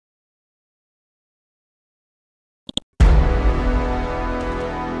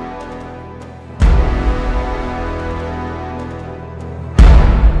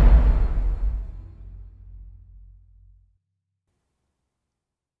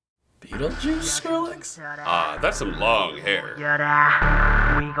Beetlejuice Skrillex? Ah, that's some long hair.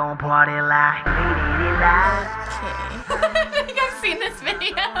 We gon' party like I think I've seen this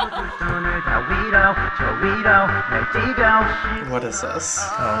video. What is this?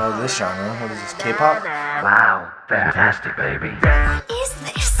 I don't know this genre. What is this, K-pop? Wow, fantastic, baby. What is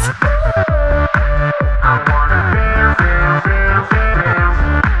this? I wanna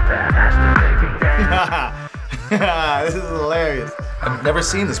fantastic, baby. This is hilarious. I've never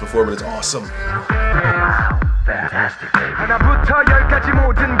seen this before, but it's awesome. Wow, fantastic, baby.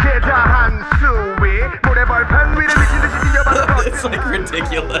 It's like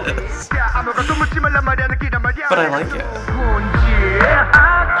ridiculous. But I like it.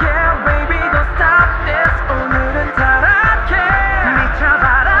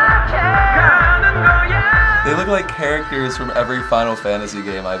 They look like characters from every Final Fantasy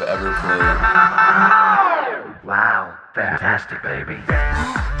game I've ever played. Wow, fantastic, baby.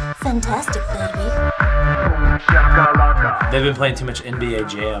 Fantastic, baby. They've been playing too much NBA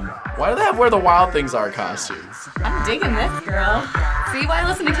Jam. Why do they have Where the Wild Things Are costumes? I'm digging this, girl. See why I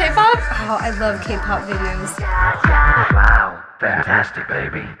listen to K-pop? Oh, I love K-pop videos. Wow, fantastic,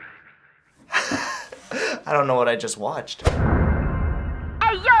 baby. I don't know what I just watched.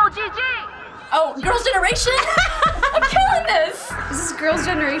 Hey, yo, GG! Oh, Girls' Generation? I'm killing this! Is this Girls'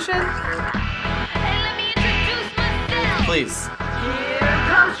 Generation? Hey, let me introduce myself. Please. Here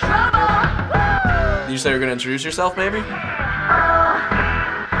comes trouble. You said you're gonna introduce yourself, baby? Is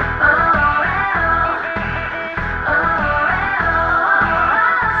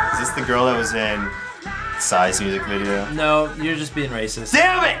this the girl that was in Psy's music video? No, you're just being racist.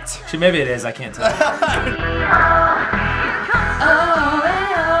 Damn it! Maybe it is, I can't tell.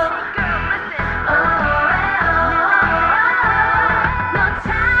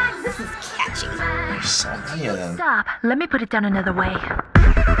 This is catchy. There's so many of them. Stop. Let me put it down another way.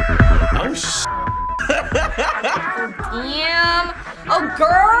 Oh, sh. Damn. Oh,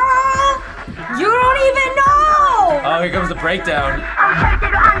 girl! You don't even know! Oh, here comes the breakdown.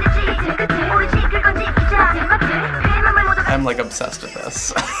 I'm like obsessed with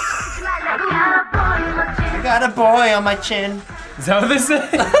this. I got a boy on my chin. Is that what this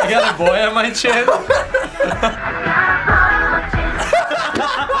is? I got a boy on my chin.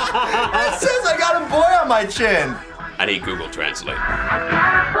 It says I got a boy on my chin. I need Google Translate.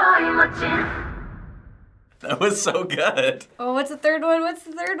 That was so good. Oh, what's the third one? What's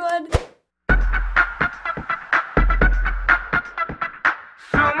the third one?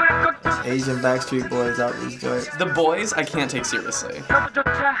 Asian Backstreet Boys out these joints. The boys I can't take seriously.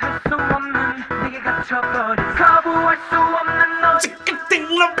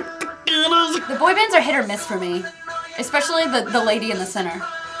 The boy bands are hit or miss for me. Especially the lady in the center.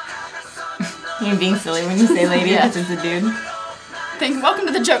 You're being silly when you say lady, that's just a dude. Welcome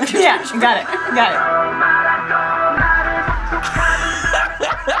to the joke. Yeah, got it, got it.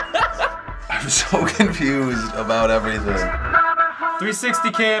 I'm so confused about everything.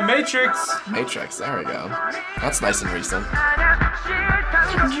 360 cam Matrix. Matrix, there we go. That's nice and recent.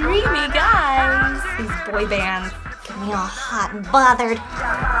 Dreamy guys. These boy bands get me all hot and bothered.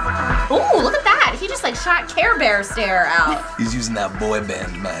 Ooh, look at that. He just like shot Care Bear stare out. He's using that boy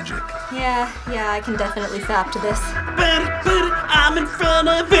band magic. Yeah, I can definitely fap to this. I'm in front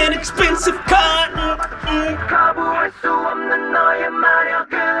of an expensive car.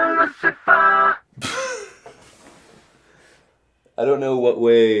 I don't know what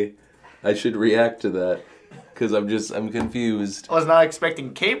way I should react to that, because I'm confused. I was not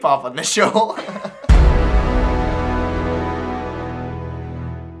expecting K-pop on this show.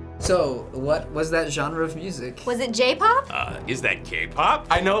 So, what was that genre of music? Was it J-pop? Is that K-pop?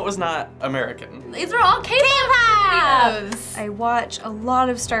 I know it was not American. These are all K-pop videos. I watch a lot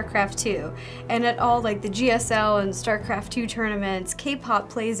of StarCraft 2, and at all like the GSL and StarCraft 2 tournaments, K-pop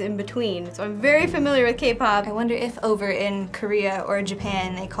plays in between. So I'm very familiar with K-pop. I wonder if over in Korea or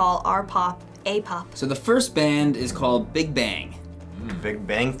Japan they call our pop A-pop. So the first band is called Big Bang. Big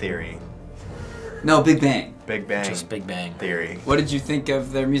Bang Theory. No, Big Bang. Big Bang. Just Big Bang. Theory. What did you think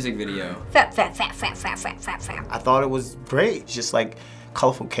of their music video? Fap. I thought it was great. It's just like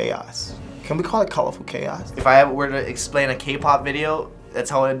colorful chaos. Can we call it colorful chaos? If I were to explain a K-pop video, that's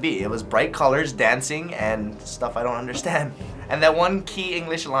how it'd be. It was bright colors, dancing, and stuff I don't understand. And that one key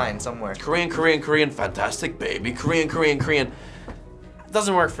English line somewhere. Korean, fantastic baby. Korean.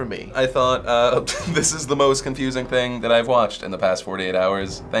 doesn't work for me. I thought this is the most confusing thing that I've watched in the past 48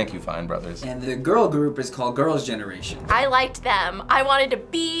 hours. Thank you, Fine Brothers. And the girl group is called Girls' Generation. I liked them. I wanted to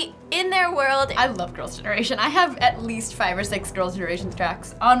be in their world. I love Girls' Generation. I have at least 5 or 6 Girls' Generation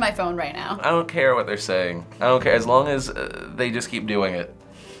tracks on my phone right now. I don't care what they're saying. I don't care, as long as they just keep doing it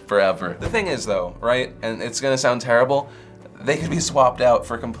forever. The thing is though, right, and it's gonna sound terrible, they could be swapped out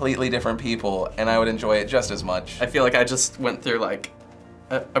for completely different people and I would enjoy it just as much. I feel like I just went through like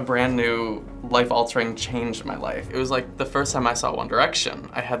a brand new life-altering change in my life. It was like the first time I saw One Direction,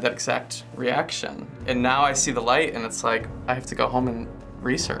 I had that exact reaction. And now I see the light and it's like, I have to go home and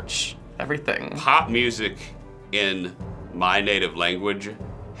research everything. Pop music in my native language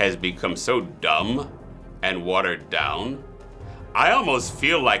has become so dumb and watered down. I almost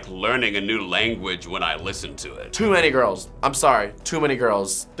feel like learning a new language when I listen to it. Too many girls. I'm sorry, too many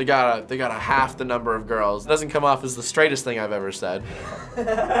girls. They got a half the number of girls. It doesn't come off as the straightest thing I've ever said.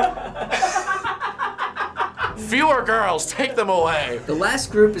 Fewer girls, take them away. The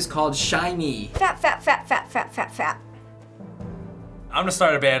last group is called SHINee. Fat, fat, fat, fat, fat, fat, fat. I'm gonna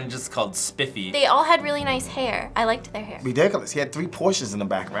start a band just called Spiffy. They all had really nice hair. I liked their hair. Ridiculous. He had 3 Porsches in the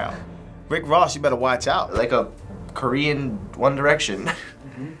background. Rick Ross, you better watch out. Like a Korean One Direction.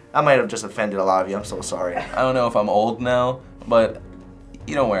 I might have just offended a lot of you. I'm so sorry. I don't know if I'm old now, but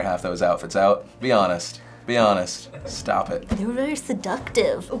you don't wear half those outfits out. Be honest. Be honest. Stop it. They were very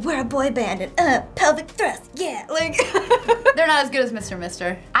seductive. We're a boy band and pelvic thrust, yeah, like. They're not as good as Mr.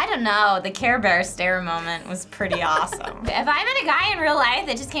 Mister. I don't know, the Care Bear stare moment was pretty awesome. If I met a guy in real life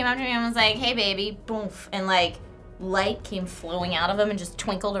that just came up to me and was like, hey baby, boof, and like, light came flowing out of him and just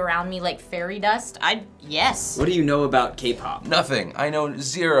twinkled around me like fairy dust, yes. What do you know about K-pop? Nothing. I know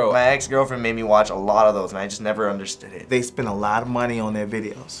zero. My ex-girlfriend made me watch a lot of those and I just never understood it. They spend a lot of money on their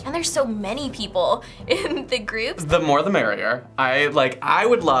videos. And there's so many people in the groups. The more the merrier. I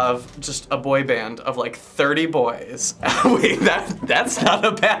would love just a boy band of like 30 boys. Wait, that's not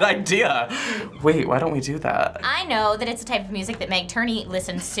a bad idea. Wait, why don't we do that? I know that it's a type of music that Meg Turney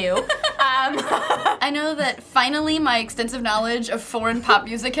listens to. I know that finally my extensive knowledge of foreign pop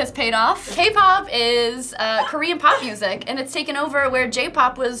music has paid off. K-pop is Korean pop music, and it's taken over where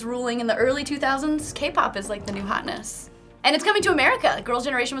J-pop was ruling in the early 2000s. K-pop is like the new hotness. And it's coming to America. Girls'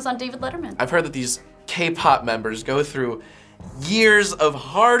 Generation was on David Letterman. I've heard that these K-pop members go through years of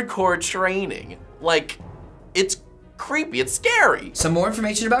hardcore training. Like, it's creepy, it's scary. Some more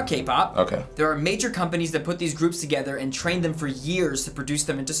information about K-pop. Okay. There are major companies that put these groups together and train them for years to produce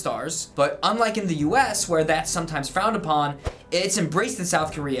them into stars. But unlike in the US, where that's sometimes frowned upon, it's embraced in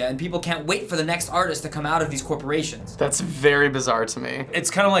South Korea and people can't wait for the next artist to come out of these corporations. That's very bizarre to me.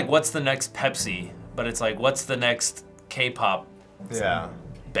 It's kind of like what's the next Pepsi, but it's like what's the next K-pop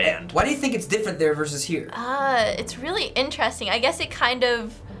band. Why do you think it's different there versus here? It's really interesting. I guess it kind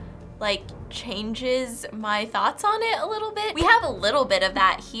of like changes my thoughts on it a little bit. We have a little bit of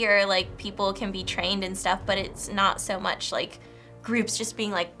that here, like people can be trained and stuff, but it's not so much like groups just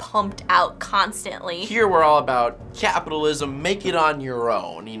being like pumped out constantly. Here we're all about capitalism, make it on your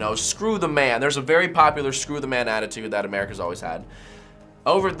own, you know, screw the man. There's a very popular screw the man attitude that America's always had.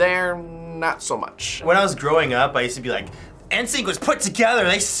 Over there, not so much. When I was growing up, I used to be like, NSYNC was put together,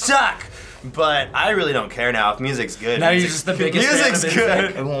 they suck! But I really don't care now if music's good. Now you're just the biggest fan of music's good.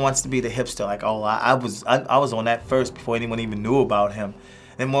 Everyone wants to be the hipster, like, oh, I was on that first before anyone even knew about him.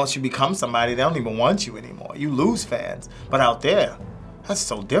 And once you become somebody, they don't even want you anymore. You lose fans. But out there, that's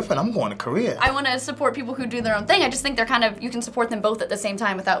so different. I'm going to Korea. I want to support people who do their own thing. I just think they're kind of, you can support them both at the same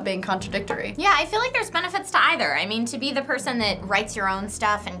time without being contradictory. Yeah, I feel like there's benefits to either. I mean, to be the person that writes your own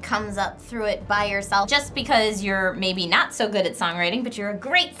stuff and comes up through it by yourself, just because you're maybe not so good at songwriting, but you're a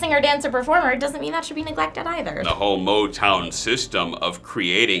great singer, dancer, performer, doesn't mean that should be neglected either. The whole Motown system of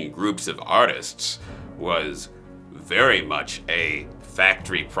creating groups of artists was very much a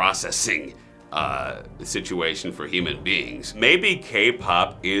factory processing situation for human beings. Maybe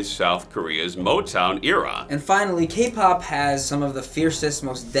K-pop is South Korea's Motown era. And finally, K-pop has some of the fiercest,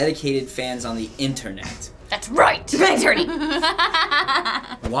 most dedicated fans on the internet. That's right, Turney.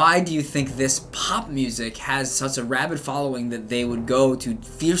 Why do you think this pop music has such a rabid following that they would go to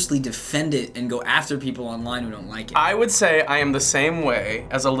fiercely defend it and go after people online who don't like it? I would say I am the same way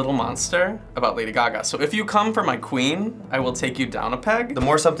as a little monster about Lady Gaga. So if you come for my queen, I will take you down a peg. The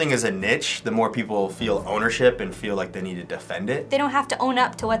more something is a niche, the more people feel ownership and feel like they need to defend it. They don't have to own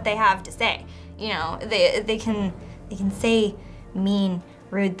up to what they have to say. You know, they can say mean,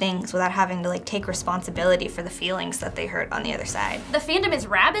 rude things without having to like take responsibility for the feelings that they hurt on the other side. The fandom is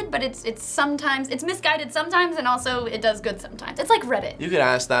rabid, but it's sometimes, it's misguided sometimes, and also it does good sometimes. It's like Reddit. You could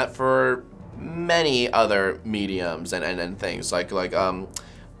ask that for many other mediums and things. Like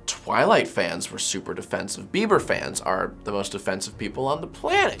Twilight fans were super defensive. Bieber fans are the most defensive people on the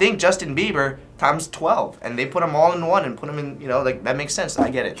planet. Think Justin Bieber times 12, and they put them all in one and put them in, you know, like that makes sense. I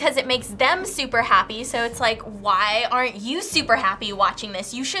get it. Because it makes them super happy, so it's like, why aren't you super happy watching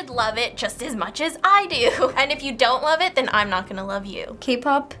this? You should love it just as much as I do. And if you don't love it, then I'm not gonna love you.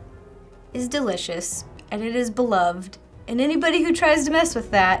 K-pop is delicious, and it is beloved, and anybody who tries to mess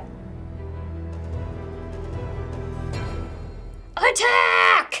with that,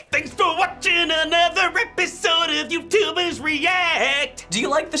 attack! Thanks for watching another episode of YouTubers React. Do you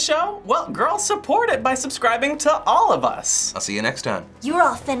like the show? Well, girls, support it by subscribing to all of us. I'll see you next time. You're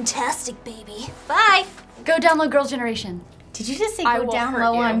all fantastic, baby. Bye. Go download Girls' Generation. Did you just say I go will down hurt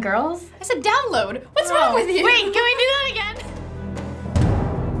low you. on girls? I said download. What's wrong with you? Wait, can we